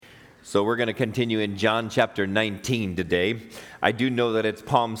So we're going to continue in John chapter 19 today. I do know that it's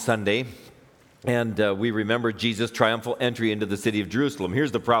Palm Sunday, and we remember Jesus' triumphal entry into the city of Jerusalem.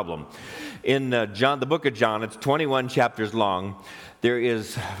 Here's the problem. In the book of John, it's 21 chapters long. There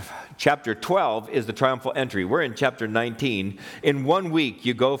is chapter 12 is the triumphal entry. We're in chapter 19. In 1 week,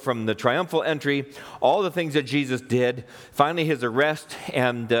 you go from the triumphal entry, all the things that Jesus did, finally his arrest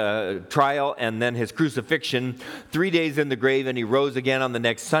and trial, and then his crucifixion, 3 days in the grave, and he rose again on the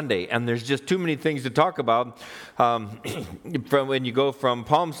next Sunday. And there's just too many things to talk about from when you go from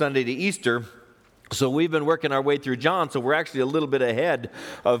Palm Sunday to Easter. So we've been working our way through John, so we're actually a little bit ahead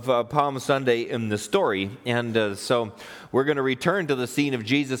of Palm Sunday in the story. And so we're going to return to the scene of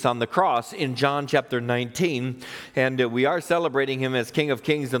Jesus on the cross in John chapter 19. And we are celebrating him as King of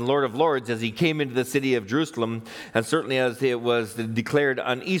Kings and Lord of Lords as he came into the city of Jerusalem, and certainly as it was declared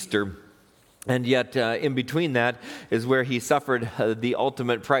on Easter. And yet, in between that is where he suffered the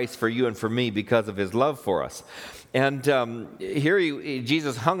ultimate price for you and for me because of his love for us. And here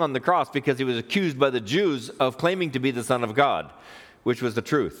Jesus hung on the cross because he was accused by the Jews of claiming to be the Son of God, which was the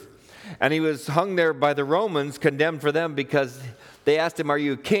truth. And he was hung there by the Romans, condemned for them because they asked him, "Are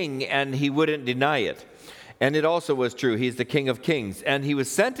you king?" And he wouldn't deny it. And it also was true. He's the King of Kings. And he was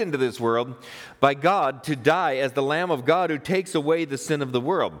sent into this world by God to die as the Lamb of God who takes away the sin of the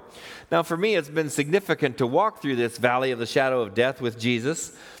world. Now, for me, it's been significant to walk through this valley of the shadow of death with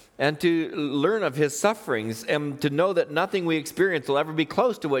Jesus and to learn of his sufferings and to know that nothing we experience will ever be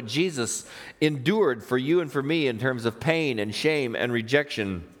close to what Jesus endured for you and for me in terms of pain and shame and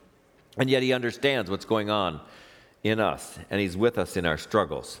rejection. And yet he understands what's going on in us, and he's with us in our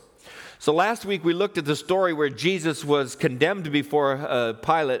struggles. So last week we looked at the story where Jesus was condemned before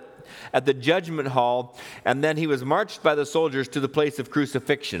Pilate at the judgment hall, and then he was marched by the soldiers to the place of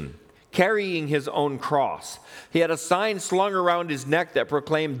crucifixion, carrying his own cross. He had a sign slung around his neck that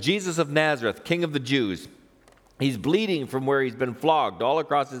proclaimed Jesus of Nazareth, King of the Jews. He's bleeding from where he's been flogged all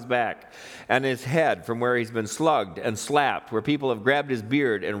across his back, and his head from where he's been slugged and slapped, where people have grabbed his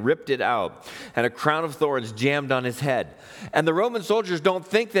beard and ripped it out, and a crown of thorns jammed on his head. And the Roman soldiers don't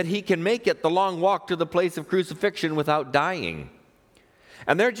think that he can make it the long walk to the place of crucifixion without dying.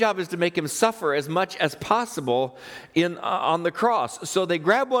 And their job is to make him suffer as much as possible on the cross. So they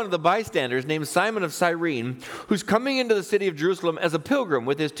grab one of the bystanders named Simon of Cyrene, who's coming into the city of Jerusalem as a pilgrim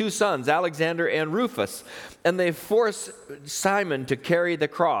with his two sons, Alexander and Rufus. And they force Simon to carry the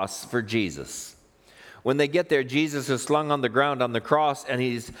cross for Jesus. When they get there, Jesus is slung on the ground on the cross, and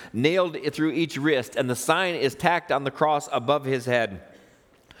he's nailed through each wrist, and the sign is tacked on the cross above his head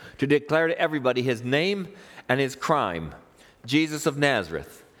to declare to everybody his name and his crime. Jesus of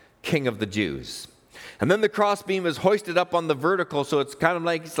Nazareth, King of the Jews. And then the crossbeam is hoisted up on the vertical, so it's kind of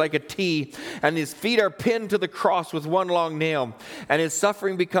like it's like a T, and his feet are pinned to the cross with one long nail, and his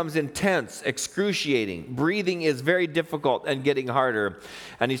suffering becomes intense, excruciating. Breathing is very difficult and getting harder,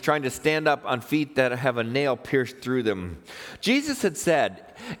 and he's trying to stand up on feet that have a nail pierced through them. Jesus had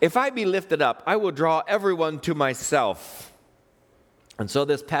said, "If I be lifted up, I will draw everyone to myself." And so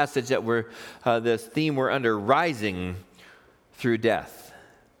this passage that this theme we're under, rising through death.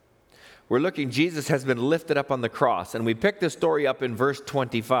 We're looking, Jesus has been lifted up on the cross, and we pick this story up in verse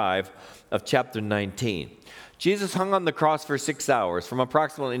 25 of chapter 19. Jesus hung on the cross for 6 hours, from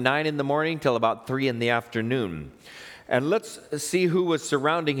approximately 9 in the morning till about 3 in the afternoon. And let's see who was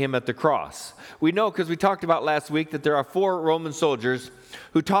surrounding him at the cross. We know, because we talked about last week, that there are 4 Roman soldiers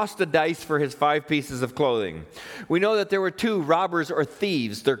who tossed the dice for his 5 pieces of clothing. We know that there were 2 robbers or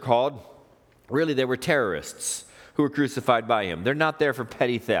thieves, they're called. Really, they were terrorists who were crucified by him. They're not there for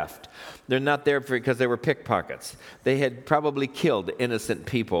petty theft. They're not there because they were pickpockets. They had probably killed innocent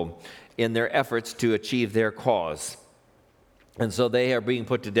people in their efforts to achieve their cause. And so they are being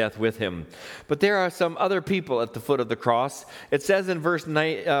put to death with him. But there are some other people at the foot of the cross. It says in verse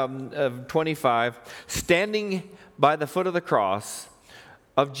 25, standing by the foot of the cross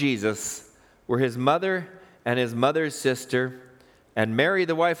of Jesus were his mother and his mother's sister, and Mary,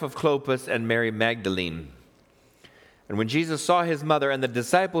 the wife of Clopas, and Mary Magdalene. And when Jesus saw his mother and the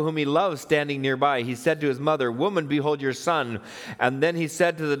disciple whom he loved standing nearby, he said to his mother, "Woman, behold your son." And then he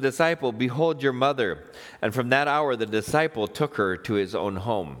said to the disciple, "Behold your mother." And from that hour, the disciple took her to his own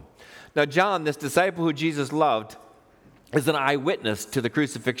home. Now, John, this disciple who Jesus loved, is an eyewitness to the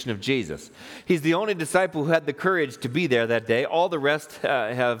crucifixion of Jesus. He's the only disciple who had the courage to be there that day. All the rest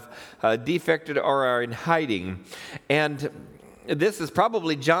have defected or are in hiding. And this is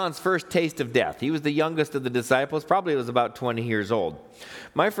probably John's first taste of death. He was the youngest of the disciples, probably was about 20 years old.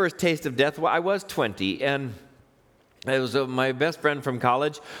 My first taste of death, well, I was 20, and It was my best friend from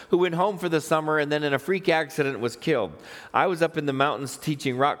college who went home for the summer and then in a freak accident was killed. I was up in the mountains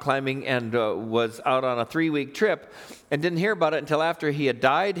teaching rock climbing and was out on a 3-week trip and didn't hear about it until after he had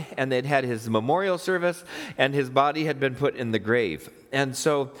died and they'd had his memorial service and his body had been put in the grave. And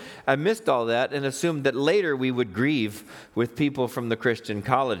so I missed all that and assumed that later we would grieve with people from the Christian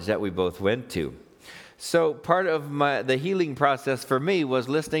college that we both went to. So part of the healing process for me was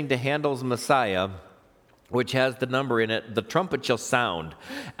listening to Handel's Messiah, which has the number in it, the trumpet shall sound,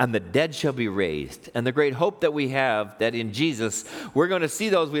 and the dead shall be raised. And the great hope that we have that in Jesus, we're going to see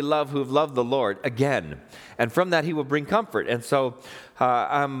those we love who've loved the Lord again. And from that, he will bring comfort. And so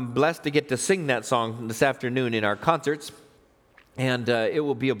I'm blessed to get to sing that song this afternoon in our concerts. And it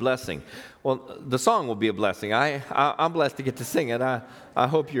will be a blessing. Well, the song will be a blessing. I'm blessed to get to sing it. I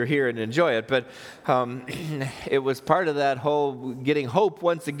hope you're here and enjoy it. But it was part of that whole getting hope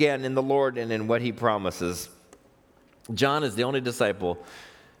once again in the Lord and in what he promises. John is the only disciple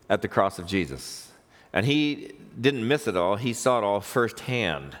at the cross of Jesus. And he didn't miss it all. He saw it all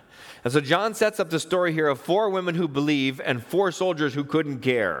firsthand. And so John sets up the story here of 4 women who believe and 4 soldiers who couldn't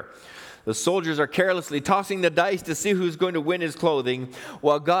care. The soldiers are carelessly tossing the dice to see who's going to win his clothing,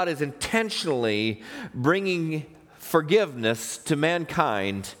 while God is intentionally bringing forgiveness to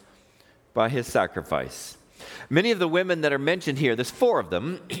mankind by his sacrifice. Many of the women that are mentioned here, there's 4 of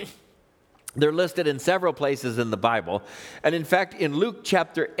them, they're listed in several places in the Bible. And in fact, in Luke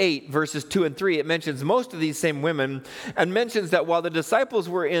chapter 8, verses 2 and 3, it mentions most of these same women and mentions that while the disciples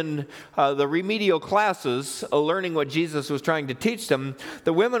were in the remedial classes, learning what Jesus was trying to teach them,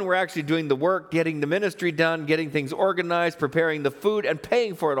 the women were actually doing the work, getting the ministry done, getting things organized, preparing the food, and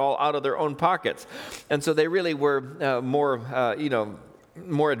paying for it all out of their own pockets. And so they really were more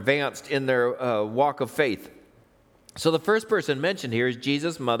advanced in their walk of faith. So the first person mentioned here is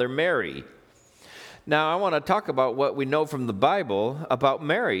Jesus' mother, Mary. Now, I want to talk about what we know from the Bible about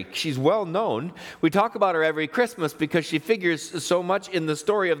Mary. She's well known. We talk about her every Christmas because she figures so much in the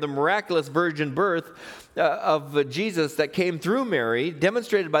story of the miraculous virgin birth of Jesus that came through Mary,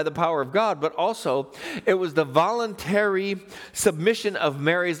 demonstrated by the power of God, but also it was the voluntary submission of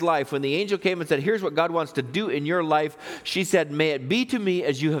Mary's life. When the angel came and said, here's what God wants to do in your life, she said, may it be to me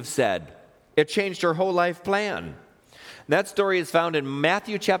as you have said. It changed her whole life plan. That story is found in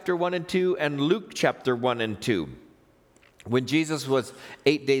Matthew chapter 1 and 2 and Luke chapter 1 and 2. When Jesus was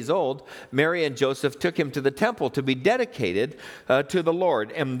 8 days old, Mary and Joseph took him to the temple to be dedicated to the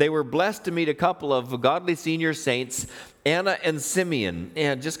Lord. And they were blessed to meet a couple of godly senior saints, Anna and Simeon,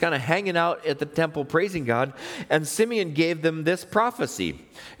 and just kind of hanging out at the temple praising God. And Simeon gave them this prophecy.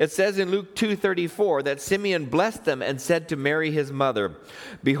 It says in Luke 2:34 that Simeon blessed them and said to Mary his mother,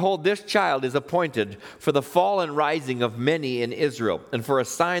 behold, this child is appointed for the fall and rising of many in Israel, and for a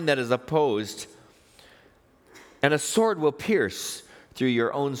sign that is opposed, and a sword will pierce through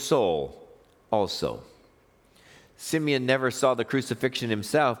your own soul also. Simeon never saw the crucifixion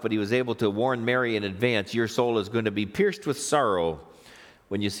himself, but he was able to warn Mary in advance, your soul is going to be pierced with sorrow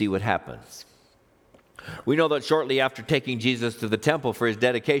when you see what happens. We know that shortly after taking Jesus to the temple for his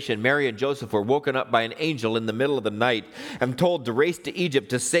dedication, Mary and Joseph were woken up by an angel in the middle of the night and told to race to Egypt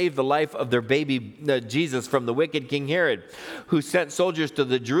to save the life of their baby Jesus from the wicked King Herod, who sent soldiers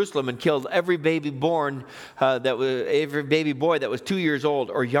to Jerusalem and killed every baby boy that was 2 years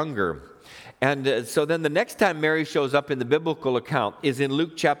old or younger. And so then the next time Mary shows up in the biblical account is in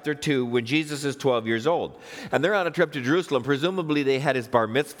Luke chapter 2 when Jesus is 12 years old. And they're on a trip to Jerusalem. Presumably they had his bar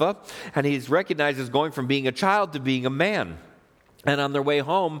mitzvah, and he's recognized as going from being a child to being a man. And on their way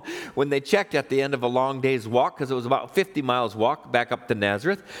home, when they checked at the end of a long day's walk, because it was about 50 miles walk back up to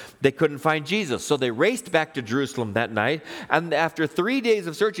Nazareth, they couldn't find Jesus. So they raced back to Jerusalem that night. And after 3 days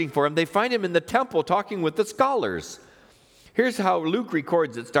of searching for him, they find him in the temple talking with the scholars. Here's how Luke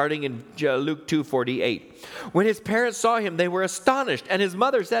records it, starting in Luke 2:48. When his parents saw him, they were astonished, and his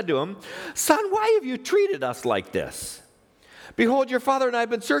mother said to him, son, why have you treated us like this? Behold, your father and I have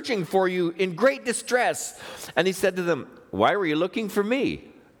been searching for you in great distress. And he said to them, why were you looking for me?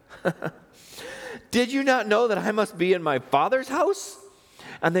 Did you not know that I must be in my Father's house?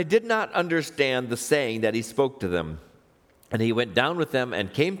 And they did not understand the saying that he spoke to them. And he went down with them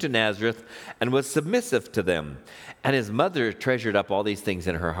and came to Nazareth and was submissive to them. And his mother treasured up all these things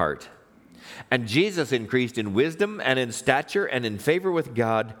in her heart. And Jesus increased in wisdom and in stature and in favor with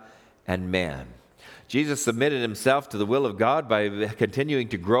God and man. Jesus submitted himself to the will of God by continuing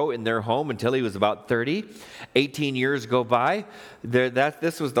to grow in their home until he was about 30. 18 years go by.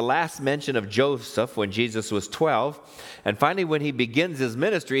 This was the last mention of Joseph when Jesus was 12. And finally, when he begins his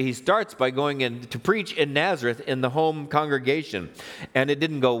ministry, he starts by going in to preach in Nazareth in the home congregation. And it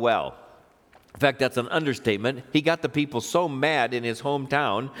didn't go well. In fact, that's an understatement. He got the people so mad in his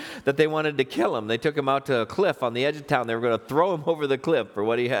hometown that they wanted to kill him. They took him out to a cliff on the edge of town. They were going to throw him over the cliff for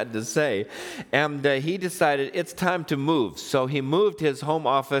what he had to say. And he decided it's time to move. So he moved his home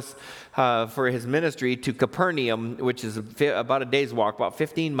office for his ministry to Capernaum, which is about a day's walk, about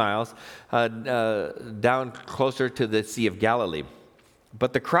 15 miles, down closer to the Sea of Galilee.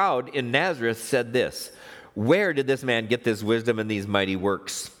 But the crowd in Nazareth said this, "Where did this man get this wisdom and these mighty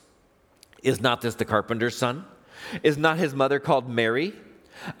works? Is not this the carpenter's son? Is not his mother called Mary?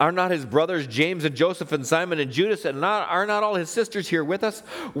 Are not his brothers James and Joseph and Simon and Judas, and are not all his sisters here with us?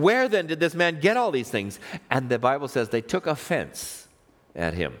 Where then did this man get all these things?" And the Bible says they took offense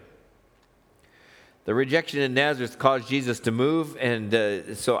at him. The rejection in Nazareth caused Jesus to move,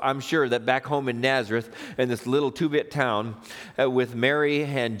 and so I'm sure that back home in Nazareth, in this little two-bit town, with Mary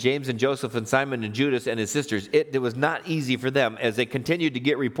and James and Joseph and Simon and Judas and his sisters, it was not easy for them as they continued to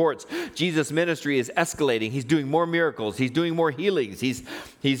get reports. Jesus' ministry is escalating. He's doing more miracles. He's doing more healings. He's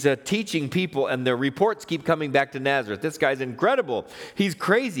teaching people, and the reports keep coming back to Nazareth. This guy's incredible. He's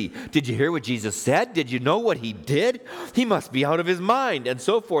crazy. Did you hear what Jesus said? Did you know what he did? He must be out of his mind, and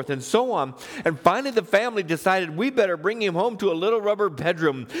so forth and so on. And finally, the family decided we better bring him home to a little rubber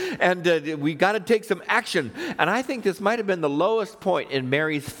bedroom, and we got to take some action. And I think this might have been the lowest point in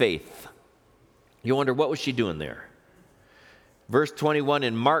Mary's faith. You wonder, what was she doing there? Verse 21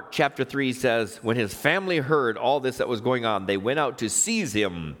 in Mark chapter 3 says, when his family heard all this that was going on, they went out to seize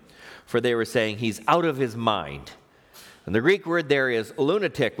him, for they were saying he's out of his mind. And the Greek word there is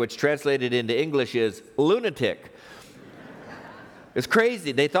lunatic, which translated into English is lunatic. It's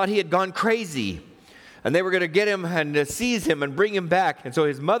crazy. They thought he had gone crazy. And they were going to get him and seize him and bring him back. And so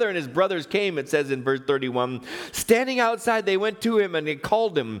his mother and his brothers came, it says in verse 31. Standing outside, they went to him and they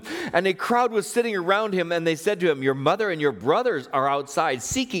called him. And a crowd was sitting around him, and they said to him, "Your mother and your brothers are outside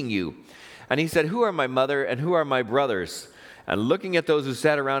seeking you." And he said, "Who are my mother and who are my brothers?" And looking at those who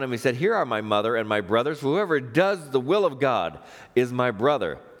sat around him, he said, "Here are my mother and my brothers. Whoever does the will of God is my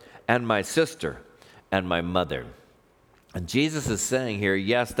brother and my sister and my mother." And Jesus is saying here,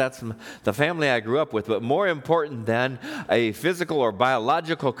 yes, that's the family I grew up with, but more important than a physical or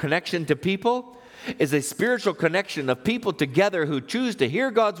biological connection to people is a spiritual connection of people together who choose to hear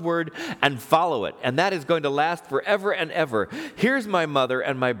God's word and follow it. And that is going to last forever and ever. Here's my mother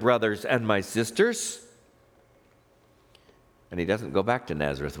and my brothers and my sisters. And he doesn't go back to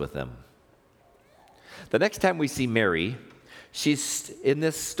Nazareth with them. The next time we see Mary, she's in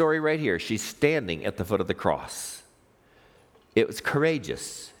this story right here. She's standing at the foot of the cross. It was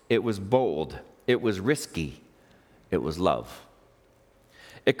courageous. It was bold. It was risky. It was love.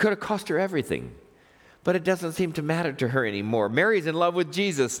 It could have cost her everything, but it doesn't seem to matter to her anymore. Mary's in love with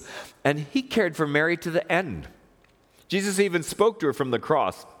Jesus, and he cared for Mary to the end. Jesus even spoke to her from the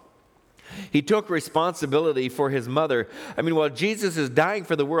cross. He took responsibility for his mother. I mean, while Jesus is dying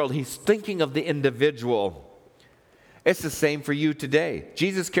for the world, he's thinking of the individual. It's the same for you today.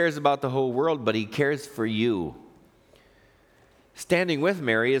 Jesus cares about the whole world, but he cares for you. Standing with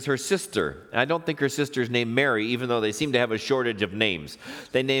Mary is her sister. I don't think her sister's named Mary, even though they seem to have a shortage of names.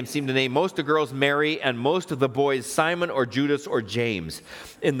 They seem to name most of the girls Mary and most of the boys Simon or Judas or James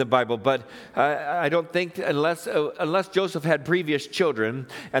in the Bible. But I don't think, unless Joseph had previous children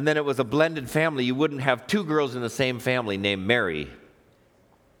and then it was a blended family, you wouldn't have two girls in the same family named Mary.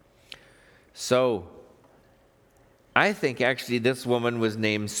 So I think actually this woman was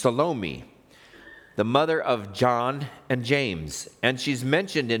named Salome, the mother of John and James. And she's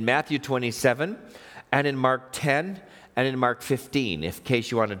mentioned in Matthew 27 and in Mark 10 and in Mark 15, in case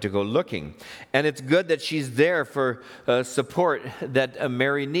you wanted to go looking. And it's good that she's there for support that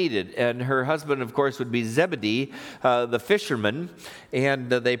Mary needed. And her husband, of course, would be Zebedee, the fisherman, and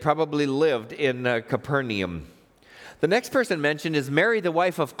they probably lived in Capernaum. The next person mentioned is Mary, the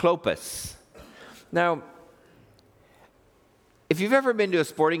wife of Clopas. Now, if you've ever been to a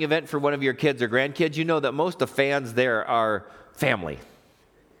sporting event for one of your kids or grandkids, you know that most of the fans there are family.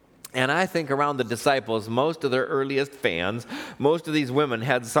 And I think around the disciples, most of their earliest fans, most of these women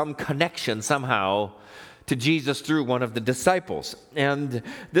had some connection somehow to Jesus through one of the disciples. And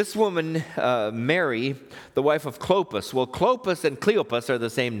this woman, Mary, the wife of Clopas, well, Clopas and Cleopas are the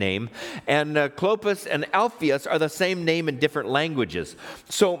same name, and Clopas and Alphaeus are the same name in different languages.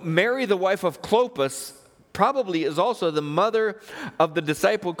 So Mary, the wife of Clopas, probably is also the mother of the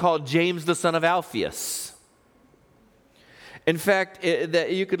disciple called James, the son of Alphaeus. In fact,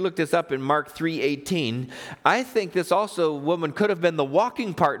 you could look this up in Mark 3:18. I think this also woman could have been the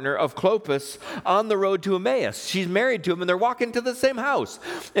walking partner of Clopas on the road to Emmaus. She's married to him, and they're walking to the same house.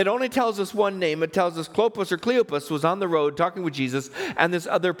 It only tells us one name. It tells us Clopas or Cleopas was on the road talking with Jesus, and this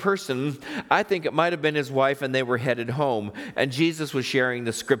other person, I think it might have been his wife, and they were headed home, and Jesus was sharing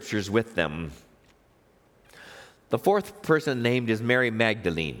the scriptures with them. The fourth person named is Mary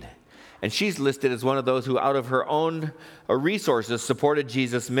Magdalene. And she's listed as one of those who out of her own resources supported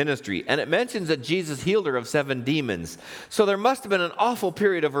Jesus' ministry. And it mentions that Jesus healed her of 7 demons. So there must have been an awful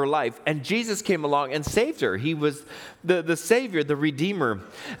period of her life. And Jesus came along and saved her. He was the Savior, the Redeemer.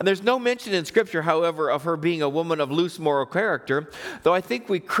 And there's no mention in Scripture, however, of her being a woman of loose moral character. Though I think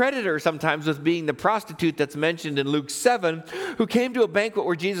we credit her sometimes with being the prostitute that's mentioned in Luke 7, who came to a banquet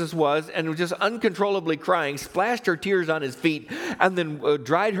where Jesus was and was just uncontrollably crying, splashed her tears on his feet, and then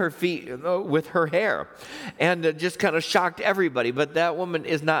dried her feet with her hair, and just kind of shocked everybody. But that woman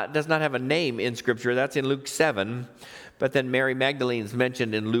does not have a name in Scripture. That's in Luke 7. But then Mary Magdalene is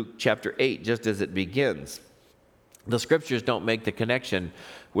mentioned in Luke chapter 8, just as it begins. The Scriptures don't make the connection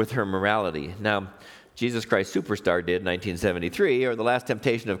with her morality. Now, Jesus Christ Superstar did in 1973, or The Last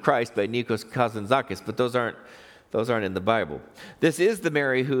Temptation of Christ by Nikos Kazantzakis, but those aren't in the Bible. This is the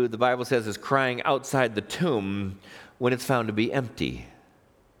Mary who the Bible says is crying outside the tomb when it's found to be empty.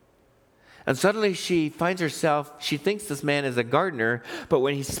 And suddenly she finds herself, she thinks this man is a gardener, but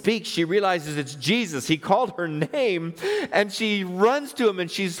when he speaks, she realizes it's Jesus. He called her name, and she runs to him, and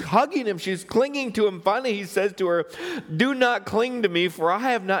she's hugging him, she's clinging to him. Finally, he says to her, "Do not cling to me, for I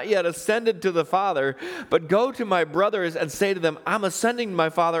have not yet ascended to the Father, but go to my brothers and say to them, I'm ascending to my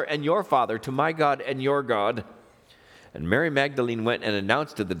Father and your Father, to my God and your God." And Mary Magdalene went and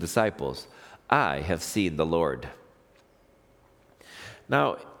announced to the disciples, "I have seen the Lord."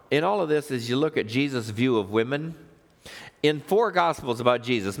 Now, in all of this, as you look at Jesus' view of women, in 4 Gospels about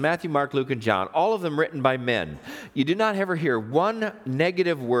Jesus, Matthew, Mark, Luke, and John, all of them written by men, you do not ever hear one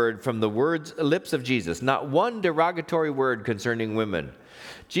negative word from the lips of Jesus, not one derogatory word concerning women.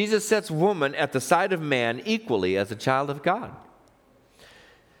 Jesus sets woman at the side of man equally as a child of God.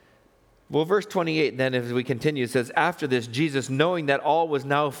 Well, verse 28 then, as we continue, says, "After this, Jesus, knowing that all was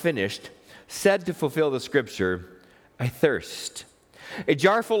now finished, said to fulfill the scripture, 'I thirst.' A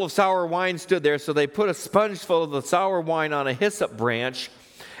jar full of sour wine stood there, so they put a sponge full of the sour wine on a hyssop branch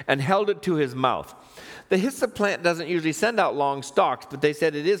and held it to his mouth." The hyssop plant doesn't usually send out long stalks, but they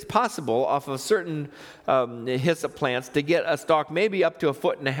said it is possible off of certain hyssop plants to get a stalk maybe up to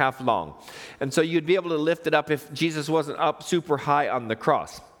 1.5 feet long. And so you'd be able to lift it up if Jesus wasn't up super high on the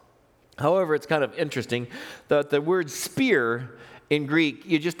cross. However, it's kind of interesting that the word spear in Greek,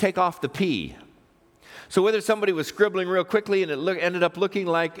 you just take off the P. So whether somebody was scribbling real quickly and it ended up looking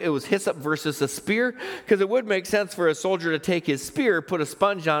like it was hyssop versus a spear, because it would make sense for a soldier to take his spear, put a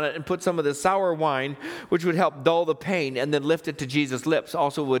sponge on it, and put some of the sour wine, which would help dull the pain, and then lift it to Jesus' lips.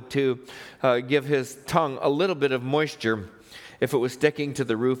 Also would to give his tongue a little bit of moisture if it was sticking to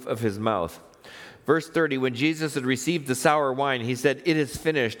the roof of his mouth. Verse 30, when Jesus had received the sour wine, he said, "It is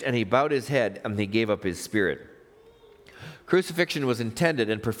finished," and he bowed his head and he gave up his spirit. Crucifixion was intended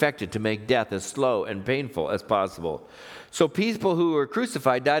and perfected to make death as slow and painful as possible. So people who were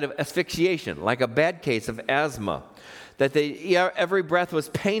crucified died of asphyxiation, like a bad case of asthma, that every breath was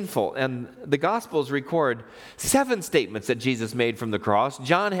painful. And the Gospels record 7 statements that Jesus made from the cross.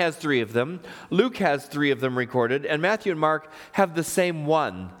 John has 3 of them. Luke has 3 of them recorded. And Matthew and Mark have the same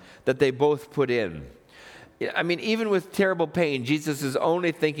one that they both put in. I mean, even with terrible pain, Jesus is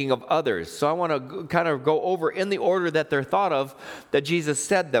only thinking of others. So I want to kind of go over in the order that they're thought of, that Jesus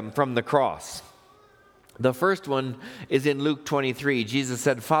said them from the cross. The first one is in Luke 23. Jesus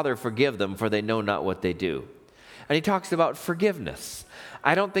said, "Father, forgive them, for they know not what they do." And he talks about forgiveness.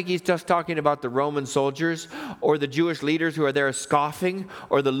 I don't think he's just talking about the Roman soldiers or the Jewish leaders who are there scoffing,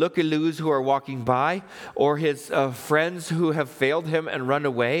 or the looky-loos who are walking by, or his friends who have failed him and run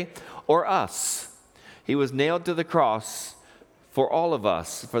away, or us. He was nailed to the cross for all of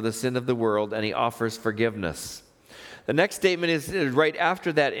us, for the sin of the world, and he offers forgiveness. The next statement is right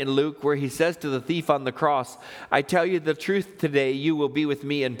after that in Luke, where he says to the thief on the cross, "I tell you the truth today, you will be with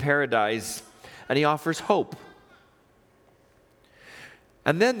me in paradise." And he offers hope.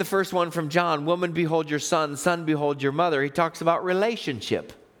 And then the first one from John, "Woman, behold your son, son, behold your mother." He talks about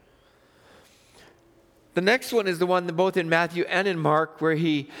relationship. The next one is the one that both in Matthew and in Mark, where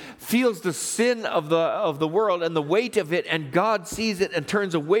he feels the sin of the world and the weight of it, and God sees it and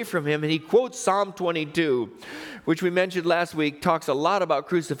turns away from him. And he quotes Psalm 22, which we mentioned last week, talks a lot about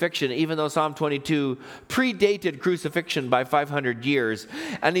crucifixion, even though Psalm 22 predated crucifixion by 500 years.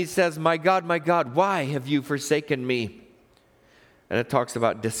 And he says, my God, why have you forsaken me?" and it talks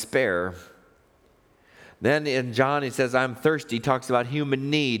about despair. Then in John, he says, I'm thirsty. He talks about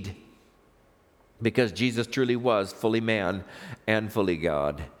human need, because Jesus truly was fully man and fully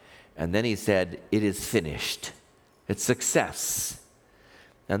God. And then he said, it is finished. It's success.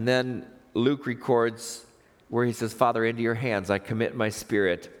 And then Luke records where he says, Father, into your hands I commit my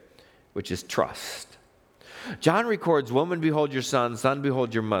spirit, which is trust. John records, woman, behold your son,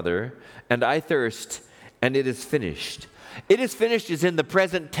 behold your mother, and I thirst, and it is finished. It is finished is in the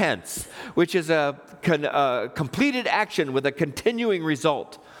present tense, which is a completed action with a continuing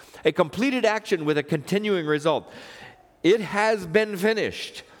result. A completed action with a continuing result. It has been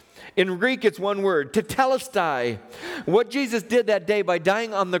finished. In Greek, it's one word, tetelestai. What Jesus did that day by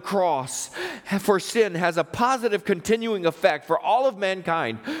dying on the cross for sin has a positive continuing effect for all of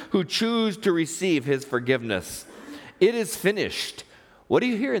mankind who choose to receive his forgiveness. It is finished. What do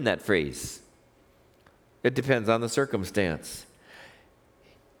you hear in that phrase? It depends on the circumstance.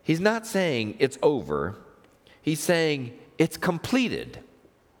 He's not saying it's over. He's saying it's completed.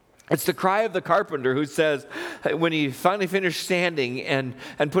 It's the cry of the carpenter who says, when he finally finished sanding and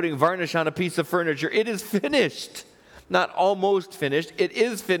putting varnish on a piece of furniture, it is finished. Not almost finished, it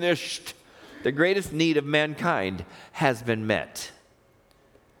is finished. The greatest need of mankind has been met.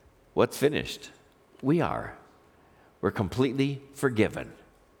 What's finished? We are. We're completely forgiven.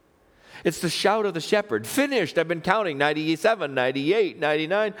 It's the shout of the shepherd. Finished. I've been counting 97, 98,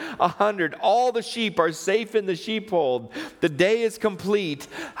 99, 100. All the sheep are safe in the sheepfold. The day is complete.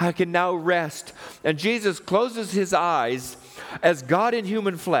 I can now rest. And Jesus closes his eyes as God in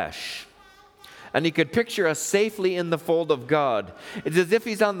human flesh. And he could picture us safely in the fold of God. It's as if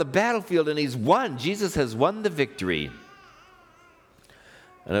he's on the battlefield and he's won. Jesus has won the victory.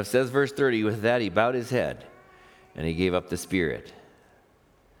 And it says, verse 30, with that he bowed his head and he gave up the spirit.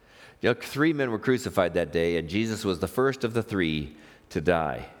 You know, 3 men were crucified that day, and Jesus was the first of the 3 to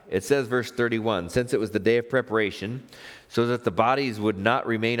die. It says, verse 31, since it was the day of preparation, so that the bodies would not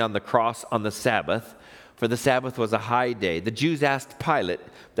remain on the cross on the Sabbath, for the Sabbath was a high day, the Jews asked Pilate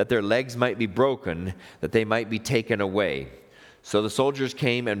that their legs might be broken, that they might be taken away. So the soldiers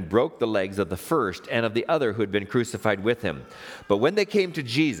came and broke the legs of the first and of the other who had been crucified with him. But when they came to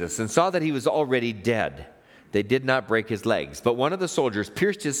Jesus and saw that he was already dead, they did not break his legs, but one of the soldiers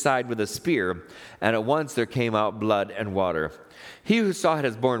pierced his side with a spear, and at once there came out blood and water. He who saw it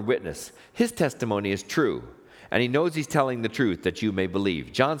has borne witness. His testimony is true, and he knows he's telling the truth, that you may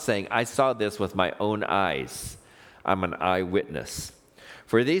believe. John's saying, I saw this with my own eyes. I'm an eyewitness.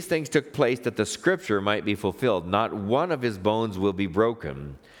 For these things took place that the scripture might be fulfilled. Not one of his bones will be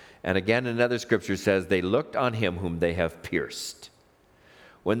broken. And again, another scripture says, they looked on him whom they have pierced.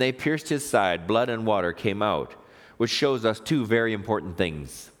 When they pierced his side, blood and water came out, which shows us 2 very important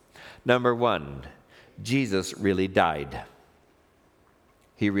things. Number 1, Jesus really died.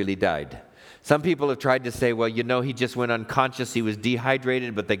 He really died. Some people have tried to say, well, you know, he just went unconscious. He was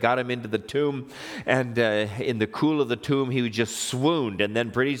dehydrated, but they got him into the tomb. And in the cool of the tomb, he just swooned. And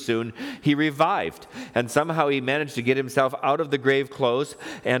then pretty soon, he revived. And somehow he managed to get himself out of the grave clothes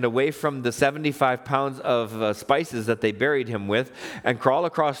and away from the 75 pounds of spices that they buried him with, and crawl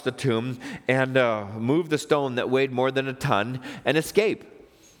across the tomb and move the stone that weighed more than a ton and escape.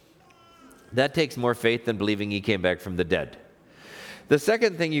 That takes more faith than believing he came back from the dead. The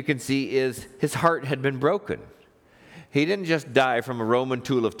second thing you can see is his heart had been broken. He didn't just die from a Roman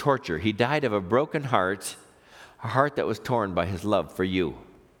tool of torture. He died of a broken heart, a heart that was torn by his love for you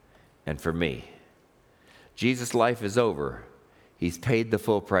and for me. Jesus' life is over. He's paid the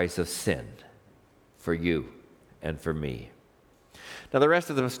full price of sin for you and for me. Now, the rest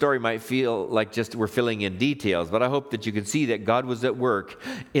of the story might feel like just we're filling in details, but I hope that you can see that God was at work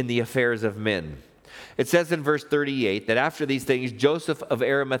in the affairs of men. It says in verse 38 that after these things, Joseph of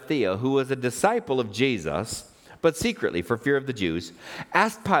Arimathea, who was a disciple of Jesus, but secretly for fear of the Jews,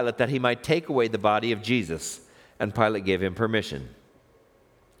 asked Pilate that he might take away the body of Jesus, and Pilate gave him permission.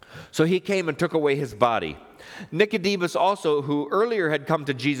 So he came and took away his body. Nicodemus also, who earlier had come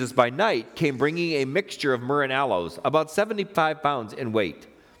to Jesus by night, came bringing a mixture of myrrh and aloes, about 75 pounds in weight.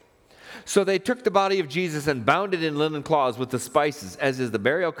 So they took the body of Jesus and bound it in linen cloths with the spices, as is the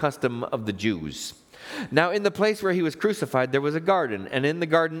burial custom of the Jews. Now in the place where he was crucified there was a garden, and in the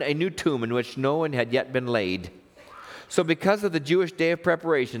garden a new tomb in which no one had yet been laid. So because of the Jewish day of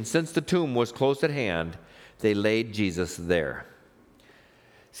preparation, since the tomb was close at hand, they laid Jesus there.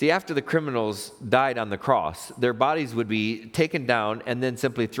 See, after the criminals died on the cross, their bodies would be taken down and then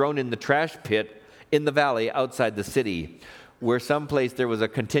simply thrown in the trash pit in the valley outside the city, where someplace there was a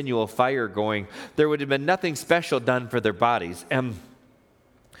continual fire going. There would have been nothing special done for their bodies. And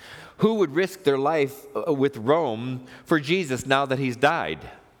who would risk their life with Rome for Jesus now that he's died.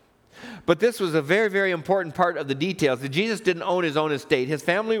 But this was a very, very important part of the details. That Jesus didn't own his own estate. His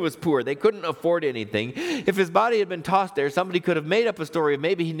family was poor. They couldn't afford anything. If his body had been tossed there, somebody could have made up a story of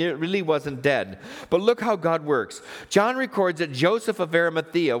maybe he really wasn't dead. But look how God works. John records that Joseph of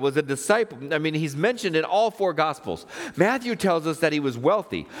Arimathea was a disciple. He's mentioned in all four Gospels. Matthew tells us that he was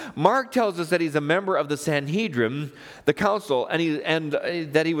wealthy. Mark tells us that he's a member of the Sanhedrin, the council, and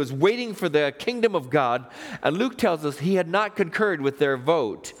that he was waiting for the kingdom of God. And Luke tells us he had not concurred with their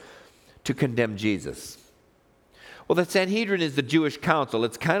vote to condemn Jesus. Well, the Sanhedrin is the Jewish council.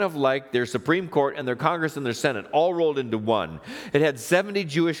 It's kind of like their Supreme Court and their Congress and their Senate all rolled into one. It had 70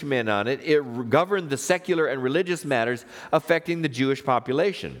 Jewish men on it. It governed the secular and religious matters affecting the Jewish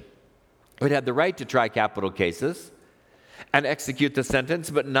population. It had the right to try capital cases and execute the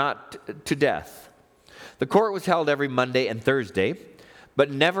sentence, but not to death. The court was held every Monday and Thursday, but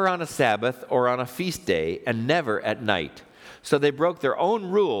never on a Sabbath or on a feast day, and never at night. So they broke their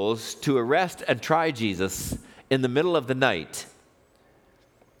own rules to arrest and try Jesus in the middle of the night.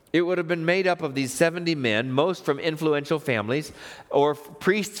 It would have been made up of these 70 men, most from influential families, or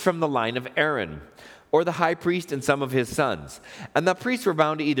priests from the line of Aaron, or the high priest and some of his sons. And the priests were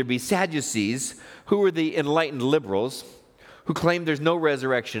bound to either be Sadducees, who were the enlightened liberals, who claimed there's no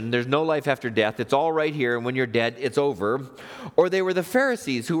resurrection, there's no life after death, it's all right here, and when you're dead, it's over. Or they were the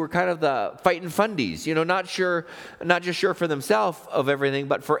Pharisees, who were kind of the fighting fundies, not just sure for themselves of everything,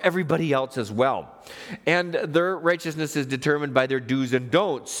 but for everybody else as well. And their righteousness is determined by their do's and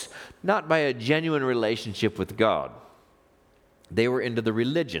don'ts, not by a genuine relationship with God. They were into the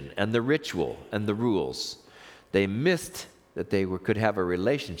religion and the ritual and the rules. They missed that they could have a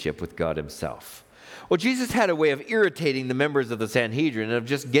relationship with God himself. Well, Jesus had a way of irritating the members of the Sanhedrin and of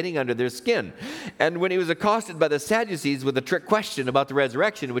just getting under their skin. And when he was accosted by the Sadducees with a trick question about the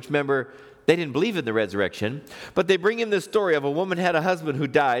resurrection, which, remember, they didn't believe in the resurrection, but they bring him this story of a woman had a husband who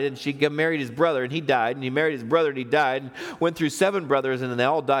died, and she married his brother, and he died, and he married his brother, and he died, and went through 7 brothers, and then they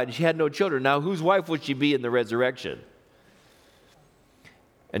all died, and she had no children. Now, whose wife would she be in the resurrection?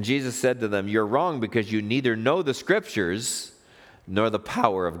 And Jesus said to them, "You're wrong because you neither know the Scriptures nor the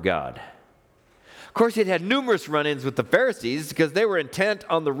power of God." Of course, it had numerous run-ins with the Pharisees because they were intent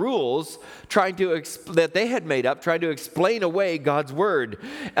on the rules that they had made up, trying to explain away God's word.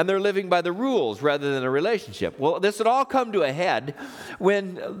 And they're living by the rules rather than a relationship. Well, this had all come to a head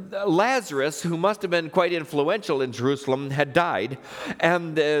when Lazarus, who must have been quite influential in Jerusalem, had died.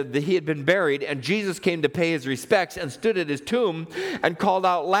 And he had been buried. And Jesus came to pay his respects and stood at his tomb and called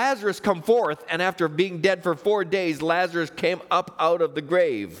out, "Lazarus, come forth." And after being dead for 4 days, Lazarus came up out of the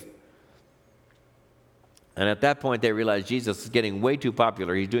grave. And at that point, they realized Jesus is getting way too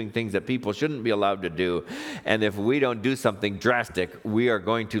popular. He's doing things that people shouldn't be allowed to do. And if we don't do something drastic, we are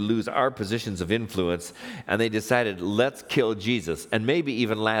going to lose our positions of influence. And they decided, let's kill Jesus, and maybe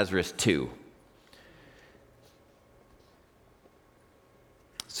even Lazarus too.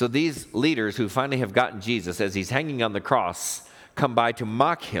 So these leaders who finally have gotten Jesus as he's hanging on the cross come by to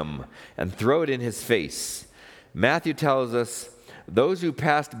mock him and throw it in his face. Matthew tells us, those who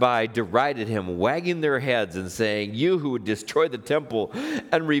passed by derided him, wagging their heads and saying, "You who would destroy the temple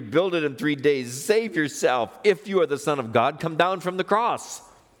and rebuild it in 3 days, save yourself. If you are the Son of God, come down from the cross."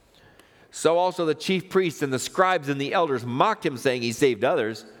 So also the chief priests and the scribes and the elders mocked him, saying, "He saved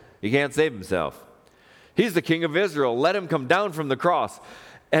others. He can't save himself. He's the King of Israel. Let him come down from the cross,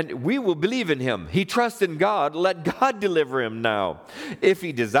 and we will believe in him. He trusts in God. Let God deliver him now, if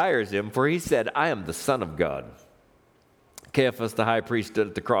he desires him, for he said, 'I am the Son of God.'" Caiaphas, the high priest, stood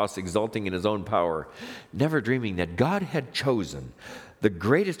at the cross, exulting in his own power, never dreaming that God had chosen the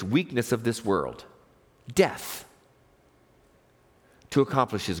greatest weakness of this world, death, to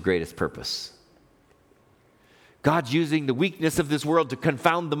accomplish his greatest purpose. God's using the weakness of this world to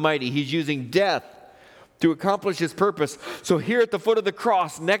confound the mighty. He's using death to accomplish his purpose. So here at the foot of the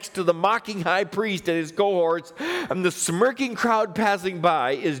cross, next to the mocking high priest and his cohorts, and the smirking crowd passing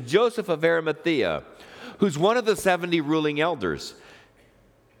by, is Joseph of Arimathea, who's one of the 70 ruling elders.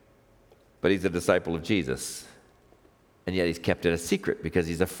 But he's a disciple of Jesus. And yet he's kept it a secret because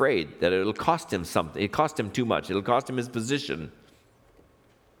he's afraid that it'll cost him something. It cost him too much. It'll cost him his position.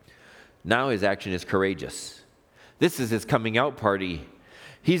 Now his action is courageous. This is his coming out party.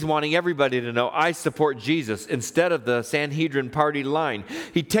 He's wanting everybody to know, I support Jesus, instead of the Sanhedrin party line.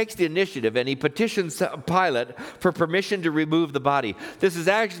 He takes the initiative and he petitions Pilate for permission to remove the body. This is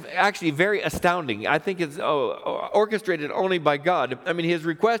actually very astounding. I think it's orchestrated only by God. I mean, his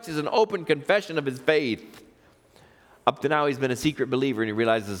request is an open confession of his faith. Up to now, he's been a secret believer, and he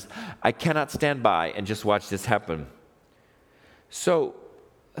realizes, I cannot stand by and just watch this happen. So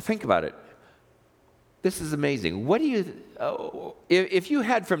think about it. This is amazing. What do you, if you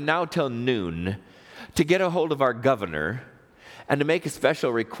had from now till noon to get a hold of our governor and to make a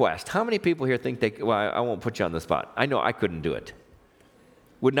special request, how many people here think well, I won't put you on the spot. I know I couldn't do it.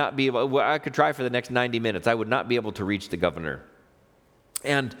 Would not be able, I could try for the next 90 minutes. I would not be able to reach the governor.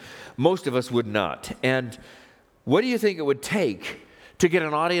 And most of us would not. And what do you think it would take to get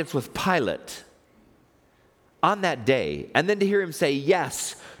an audience with Pilate on that day, and then to hear him say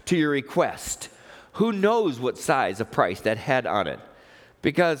yes to your request? Who knows what size of price that had on it?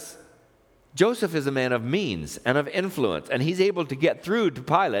 Because Joseph is a man of means and of influence, and he's able to get through to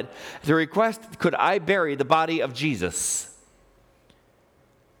Pilate to request, could I bury the body of Jesus?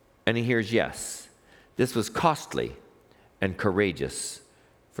 And he hears yes. This was costly and courageous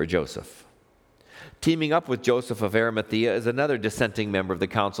for Joseph. Teaming up with Joseph of Arimathea is another dissenting member of the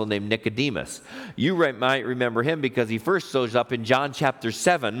council named Nicodemus. You might remember him because he first shows up in John chapter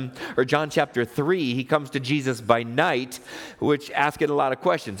 7 or John chapter 3. He comes to Jesus by night, which asking a lot of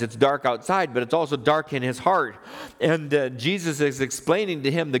questions. It's dark outside, but it's also dark in his heart. And Jesus is explaining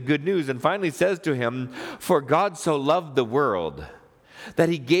to him the good news and finally says to him, "For God so loved the world that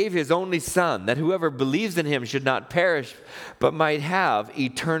he gave his only Son, that whoever believes in him should not perish, but might have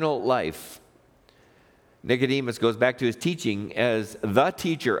eternal life." Nicodemus goes back to his teaching as the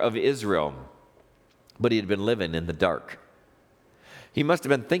teacher of Israel, but he had been living in the dark. He must have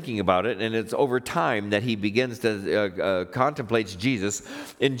been thinking about it, and it's over time that he begins to contemplate Jesus.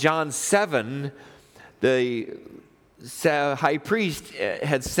 In John 7, the high priest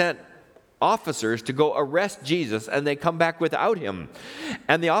had sent officers to go arrest Jesus, and they come back without him.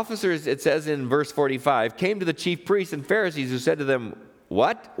 And the officers, it says in verse 45, came to the chief priests and Pharisees, who said to them,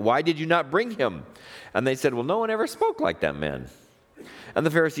 "What? Why did you not bring him?" And they said, "Well, no one ever spoke like that man." And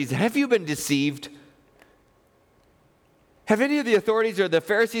the Pharisees said, "Have you been deceived? Have any of the authorities or the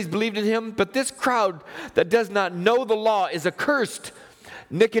Pharisees believed in him? But this crowd that does not know the law is accursed."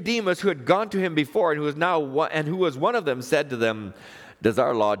 Nicodemus, who had gone to him before and who was one of them, said to them, "Does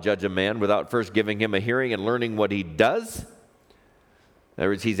our law judge a man without first giving him a hearing and learning what he does?" In other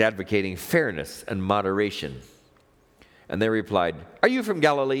words, he's advocating fairness and moderation. And they replied, "Are you from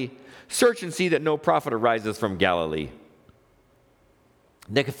Galilee? Search and see that no prophet arises from Galilee."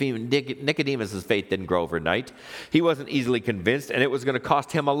 Nicodemus' faith didn't grow overnight. He wasn't easily convinced, and it was going to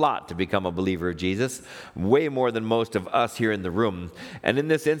cost him a lot to become a believer of Jesus, way more than most of us here in the room. And in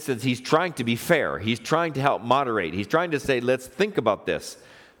this instance, he's trying to be fair. He's trying to help moderate. He's trying to say, let's think about this.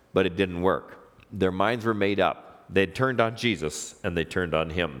 But it didn't work. Their minds were made up. They'd turned on Jesus, and they turned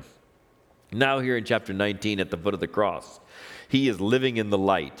on him. Now here in chapter 19 at the foot of the cross, he is living in the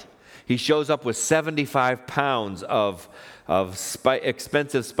light. He shows up with 75 pounds of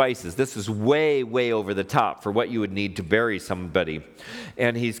expensive spices. This is way, way over the top for what you would need to bury somebody.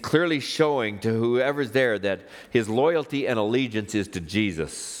 And he's clearly showing to whoever's there that his loyalty and allegiance is to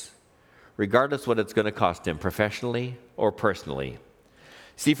Jesus, regardless what it's going to cost him, professionally or personally.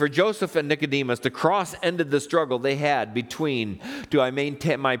 See, for Joseph and Nicodemus, the cross ended the struggle they had between, do I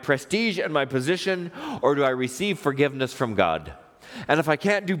maintain my prestige and my position, or do I receive forgiveness from God? And if I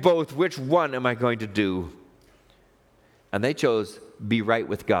can't do both, which one am I going to do? And they chose, be right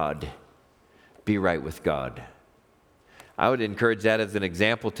with God. Be right with God. I would encourage that as an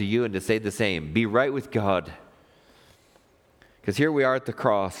example to you and to say the same. Be right with God. Because here we are at the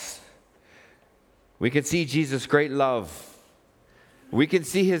cross. We can see Jesus' great love. We can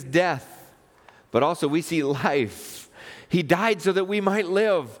see his death, but also we see life. He died so that we might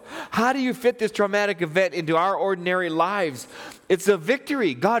live. How do you fit this traumatic event into our ordinary lives? It's a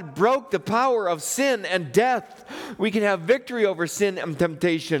victory. God broke the power of sin and death. We can have victory over sin and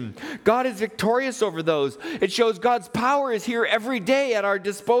temptation. God is victorious over those. It shows God's power is here every day at our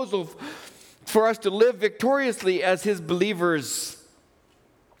disposal for us to live victoriously as his believers.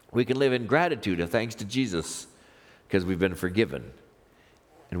 We can live in gratitude and thanks to Jesus because we've been forgiven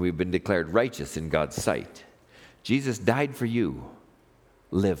and we've been declared righteous in God's sight. Jesus died for you.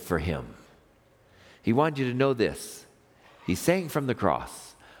 Live for him. He wanted you to know this. He's saying from the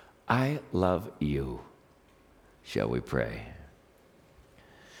cross, I love you. Shall we pray?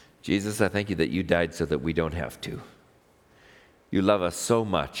 Jesus, I thank you that you died so that we don't have to. You love us so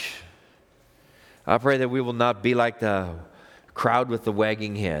much. I pray that we will not be like the crowd with the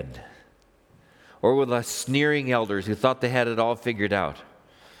wagging head, or with the sneering elders who thought they had it all figured out,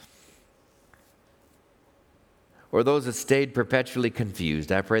 or those that stayed perpetually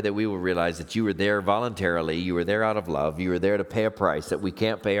confused. I pray that we will realize that you were there voluntarily, you were there out of love, you were there to pay a price that we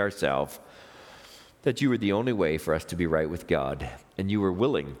can't pay ourselves, that you were the only way for us to be right with God, and you were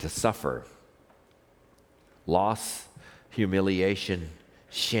willing to suffer loss, humiliation,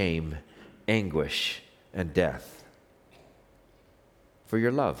 shame, anguish, and death. For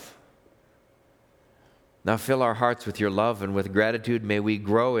your love. Now fill our hearts with your love, and with gratitude may we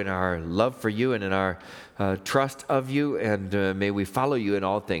grow in our love for you and in our trust of you, and may we follow you in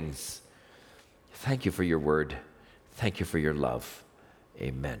all things. Thank you for your word. Thank you for your love.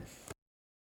 Amen.